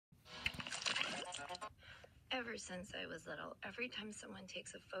Ever since I was little, every time someone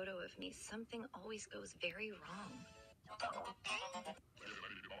takes a photo of me, something always goes very wrong.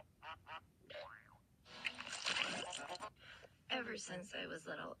 Ever since I was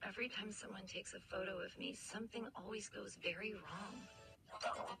little, every time someone takes a photo of me, something always goes very wrong.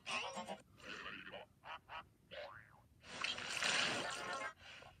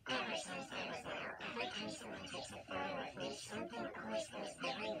 Ever since I was little, every time someone takes a photo of me, something always goes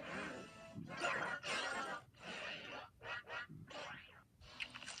very wrong.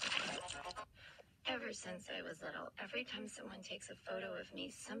 Ever since I was little, every time someone takes a photo of me,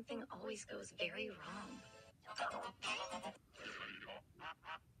 something always goes very wrong.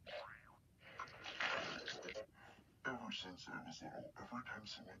 Ever since I was little, every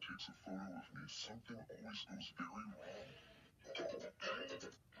time someone takes a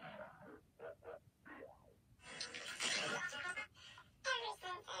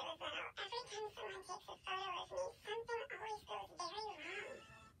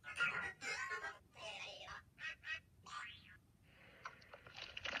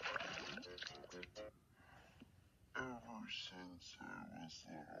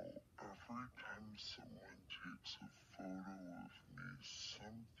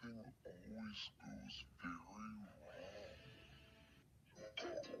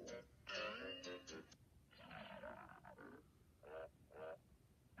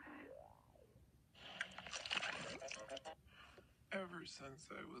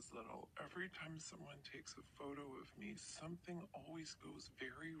photo of me, something always goes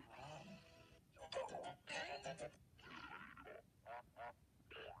very wrong.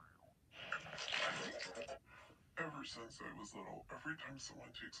 Ever since I was little, every time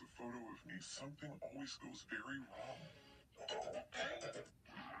someone takes a photo of me, something always goes very wrong.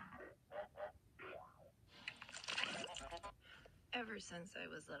 Ever since I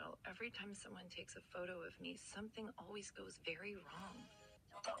was little, every time someone takes a photo of me, something always goes very wrong.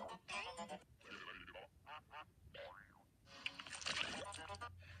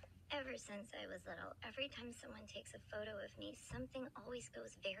 Ever since I was little, every time someone takes a photo of me, something always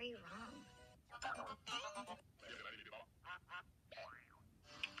goes very wrong.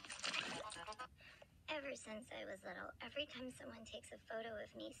 Ever since I was little, every time someone takes a photo of me, something always goes very wrong. Ever since I was little, every time someone takes a photo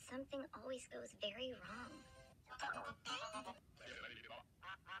of me, something always goes very wrong.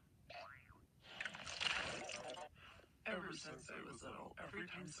 Ever since I was little, every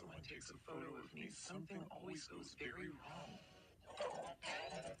time someone takes a photo of me, something always goes very wrong.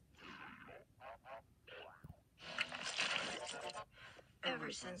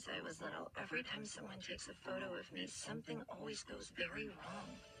 Ever since I was little, every time someone takes a photo of me, something always goes very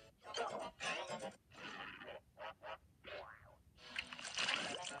wrong.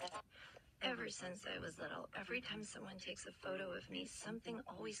 Ever since I was little, every time someone takes a photo of me, something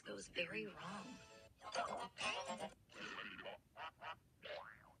always goes very wrong.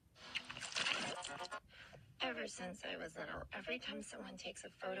 Ever since I was little, every time someone takes a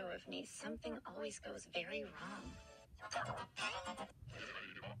photo of me, something always goes very wrong.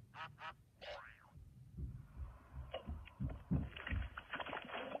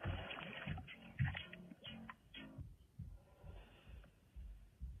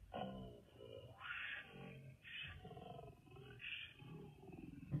 Ever since I was little, every time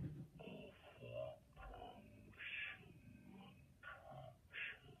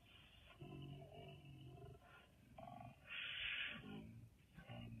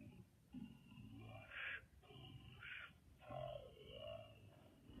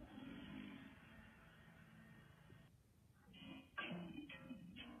someone takes a photo of me, something always goes very wrong.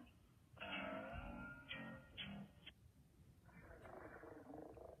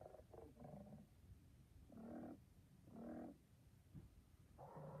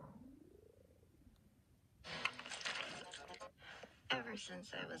 Ever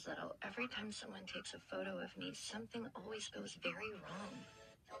since I was little, every time someone takes a photo of me, something always goes very wrong.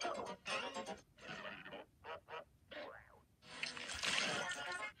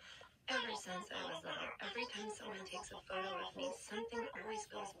 Ever since I was little, every time someone takes a photo of me, something always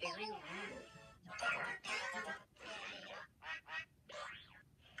goes very wrong.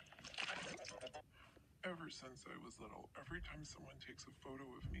 Ever since I was little, every time someone takes a photo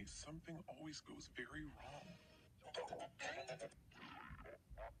of me, something always goes very wrong.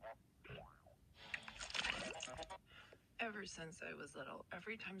 Ever since I was little,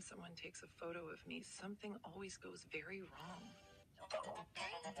 every time someone takes a photo of me, something always goes very wrong.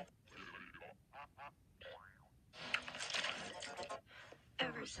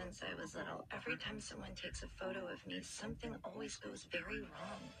 Ever since I was little, every time someone takes a photo of me, something always goes very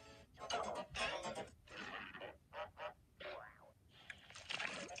wrong.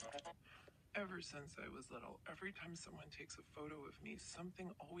 Ever since I was little, every time someone takes a photo of me, something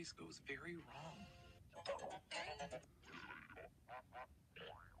always goes very wrong.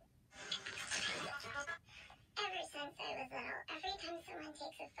 Ever since I was little, every time someone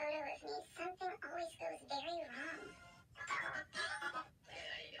takes a photo of me, something always goes very wrong.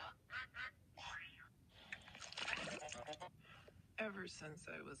 Ever since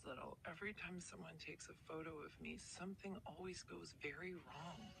I was little, every time someone takes a photo of me, something always goes very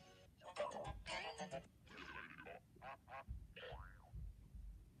wrong.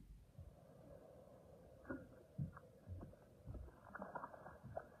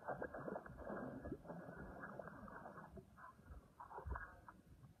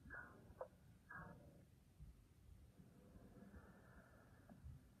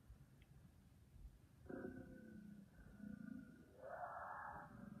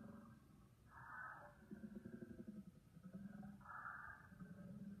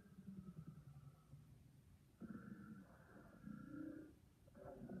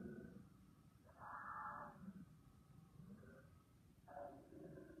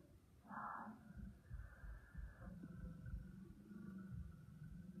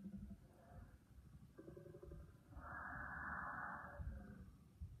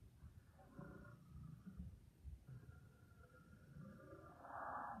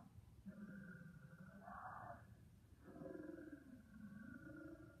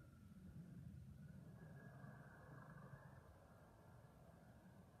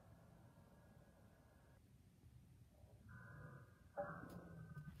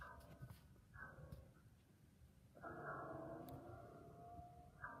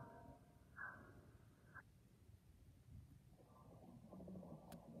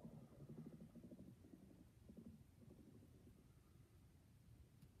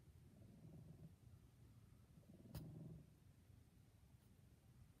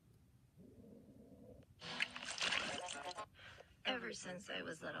 Ever since I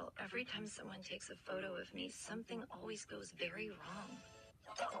was little, every time someone takes a photo of me, something always goes very wrong.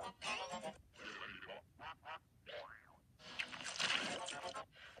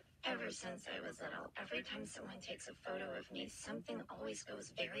 Ever since I was little, every time someone takes a photo of me, something always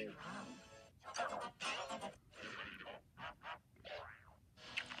goes very wrong.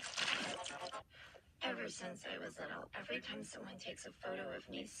 Ever since I was little, every time someone takes a photo of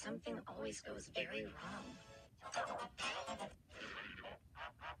me, something always goes very wrong.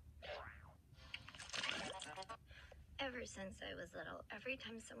 Ever since I was little, every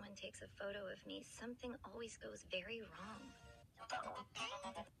time someone takes a photo of me, something always goes very wrong.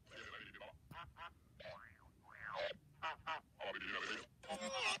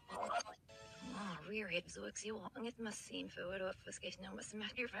 Rear zoeks you want it must seem for what of us get no must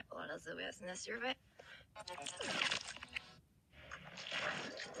matter for all of the west nesservet.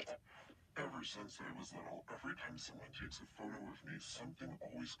 Ever since I was little, every time someone takes a photo of me, something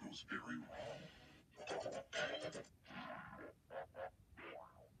always goes very wrong.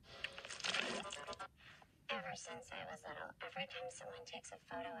 Ever since I was little, every time someone takes a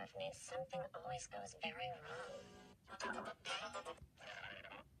photo of me, something always goes very wrong.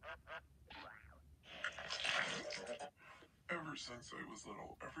 Ever since I was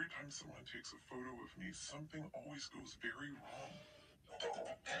little, every time someone takes a photo of me, something always goes very wrong.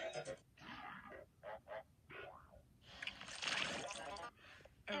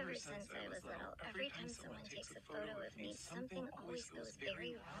 Ever since I was little, every time someone takes a photo of me, something always goes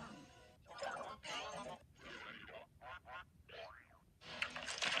very wrong.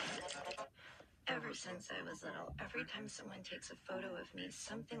 Ever since I was little, every time someone takes a photo of me,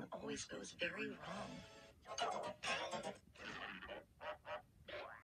 something always goes very wrong.